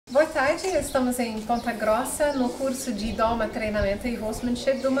tarde, estamos em Ponta Grossa no curso de Doma, Treinamento e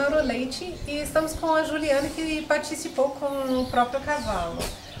Horsemanship do Mauro Leite e estamos com a Juliana que participou com o próprio cavalo.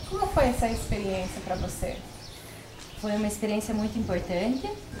 Como foi essa experiência para você? Foi uma experiência muito importante,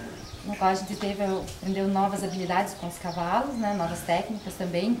 no qual a gente aprendeu novas habilidades com os cavalos, né, novas técnicas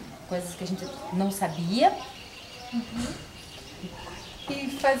também, coisas que a gente não sabia. E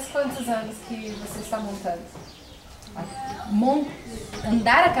faz quantos anos que você está montando?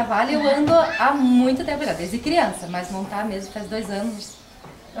 Andar a cavalo eu ando há muito tempo já, desde criança, mas montar mesmo faz 2 anos.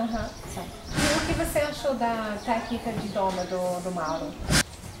 E o que você achou da técnica de doma do Mauro?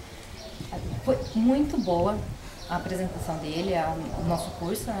 Foi muito boa a apresentação dele, o nosso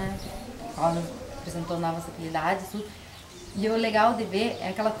curso, né? Ele apresentou novas habilidades, tudo. E o legal de ver é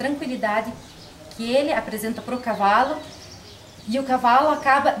aquela tranquilidade que ele apresenta para o cavalo e o cavalo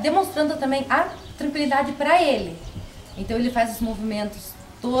acaba demonstrando também a tranquilidade para ele. Então ele faz os movimentos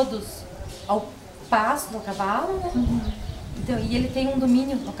todos ao passo do cavalo, né? Então, e ele tem um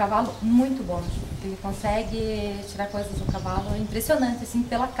domínio no cavalo muito bom. Ele consegue tirar coisas do cavalo impressionante, assim,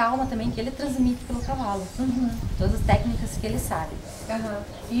 pela calma também que ele transmite pelo cavalo. Todas as técnicas que ele sabe.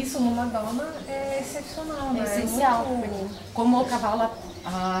 Isso numa doma é excepcional, né? É essencial. Como o cavalo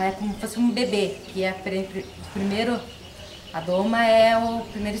é como se fosse um bebê, que é primeiro, a doma é o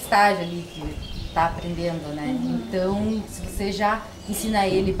primeiro estágio ali que está aprendendo, né? Então, se você já ensina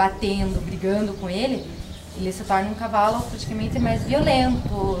ele batendo, brigando com ele, ele se torna um cavalo praticamente mais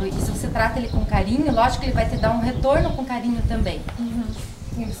violento. E se você trata ele com carinho, lógico que ele vai te dar um retorno com carinho também.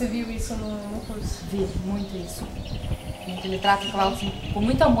 E você viu isso no curso? Vi muito isso. Ele trata o cavalo assim, com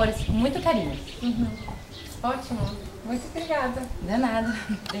muito amor, assim, com muito carinho. Ótimo. Muito obrigada. Não é nada.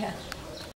 Obrigada.